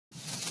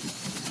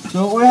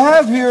So what we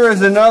have here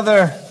is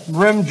another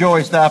rim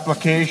joist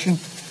application.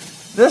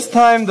 This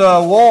time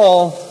the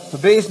wall, the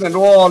basement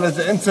wall, is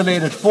an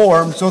insulated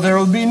form, so there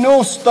will be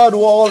no stud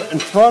wall in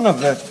front of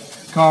the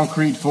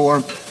concrete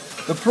form.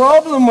 The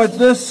problem with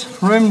this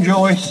rim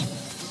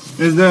joist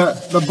is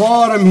that the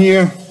bottom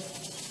here,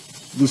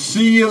 the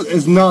seal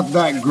is not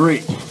that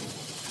great.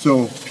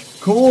 So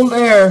cold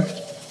air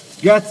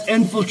gets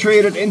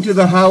infiltrated into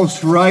the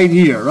house right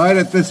here, right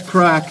at this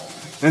crack,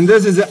 and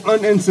this is an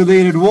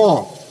uninsulated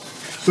wall.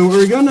 So what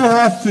we're gonna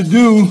have to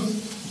do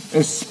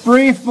is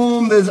spray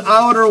foam this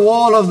outer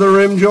wall of the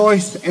rim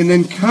joist and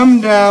then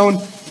come down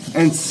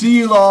and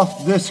seal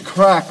off this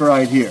crack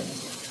right here.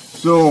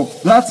 So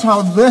that's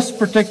how this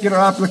particular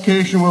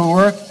application will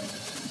work.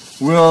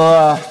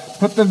 We'll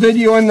put the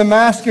video in the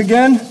mask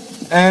again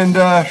and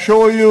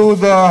show you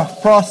the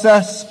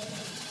process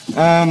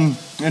in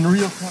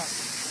real time.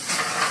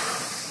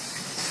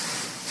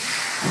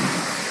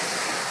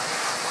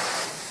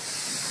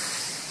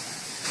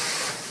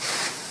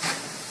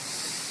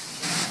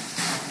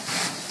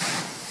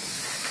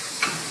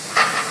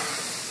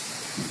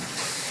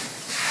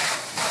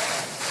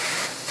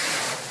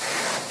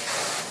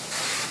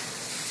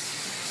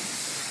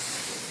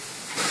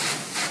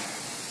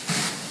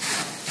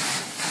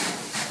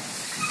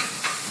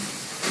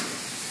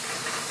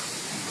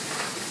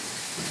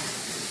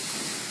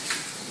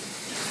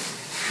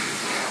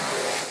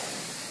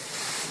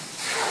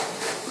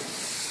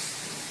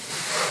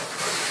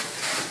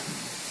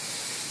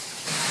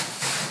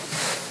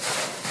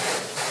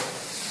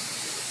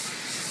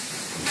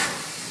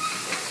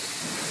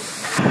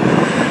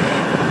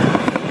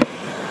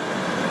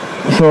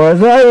 So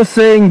as I was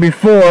saying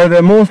before,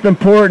 the most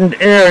important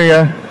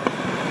area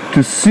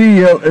to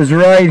seal is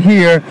right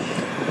here.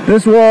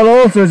 This wall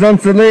also is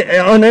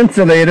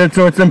uninsulated,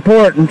 so it's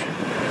important.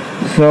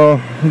 So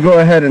go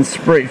ahead and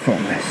spray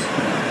foam this.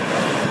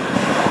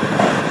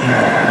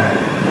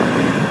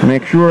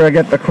 Make sure I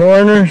get the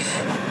corners,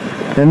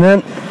 and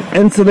then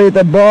insulate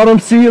the bottom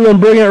seal and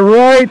bring it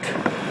right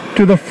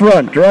to the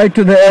front, right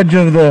to the edge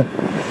of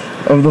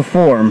the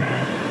form.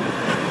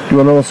 Do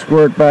a little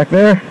squirt back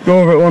there. Go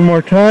over it one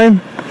more time.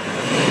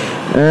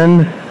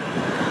 And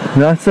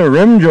that's a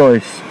rim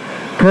joist,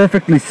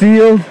 perfectly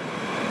sealed,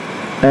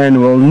 and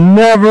will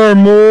never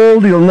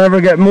mold. You'll never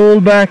get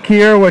mold back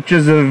here, which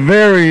is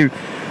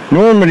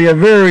normally a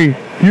very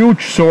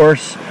huge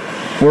source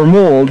for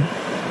mold.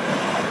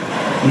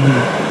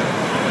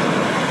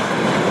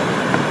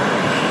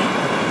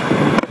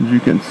 As you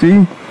can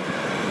see,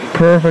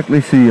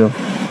 perfectly sealed.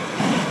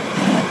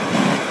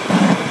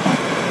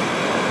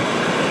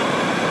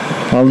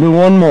 I'll do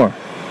one more.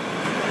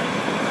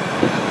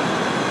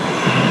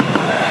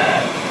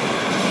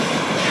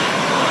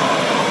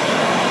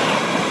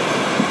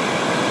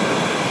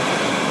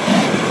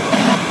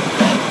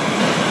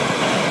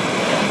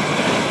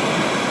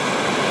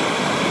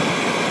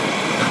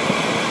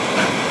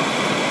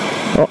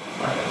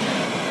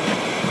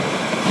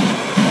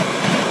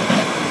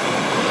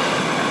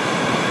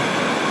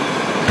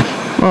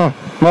 Oh,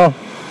 well,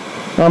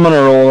 I'm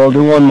gonna roll. I'll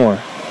do one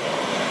more.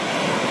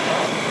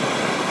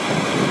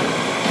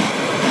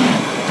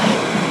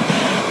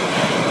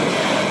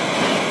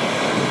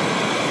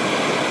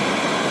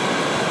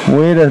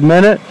 Wait a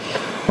minute,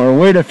 or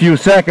wait a few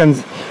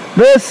seconds.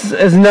 This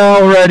is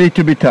now ready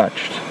to be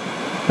touched.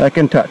 I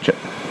can touch it.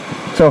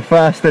 So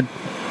fast it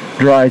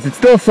dries. It's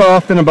still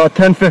soft. In about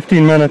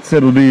 10-15 minutes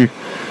it'll be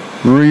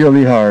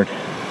really hard.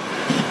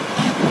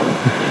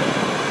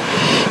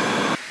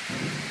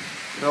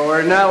 So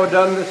we're now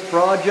done this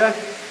project,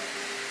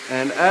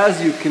 and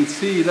as you can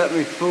see, let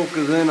me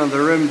focus in on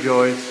the rim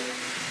joist.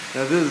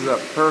 Now this is a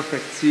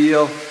perfect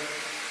seal,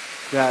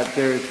 that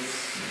there's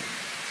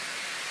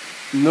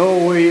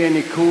no way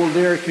any cold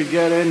air could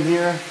get in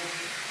here,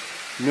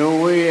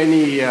 no way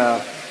any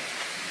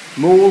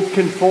mold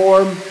can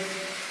form.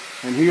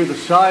 And here the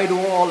side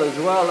wall as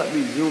well. Let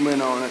me zoom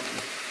in on it,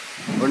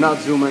 or not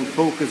zoom in,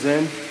 focus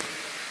in,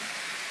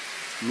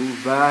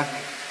 move back.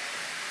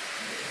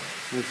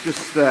 It's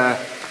just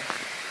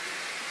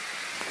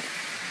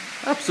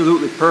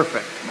absolutely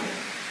perfect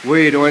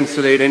way to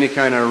insulate any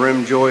kind of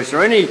rim joist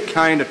or any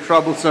kind of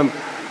troublesome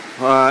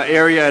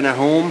area in a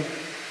home.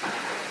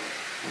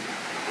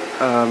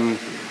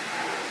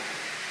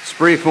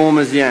 Spray foam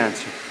is the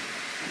answer.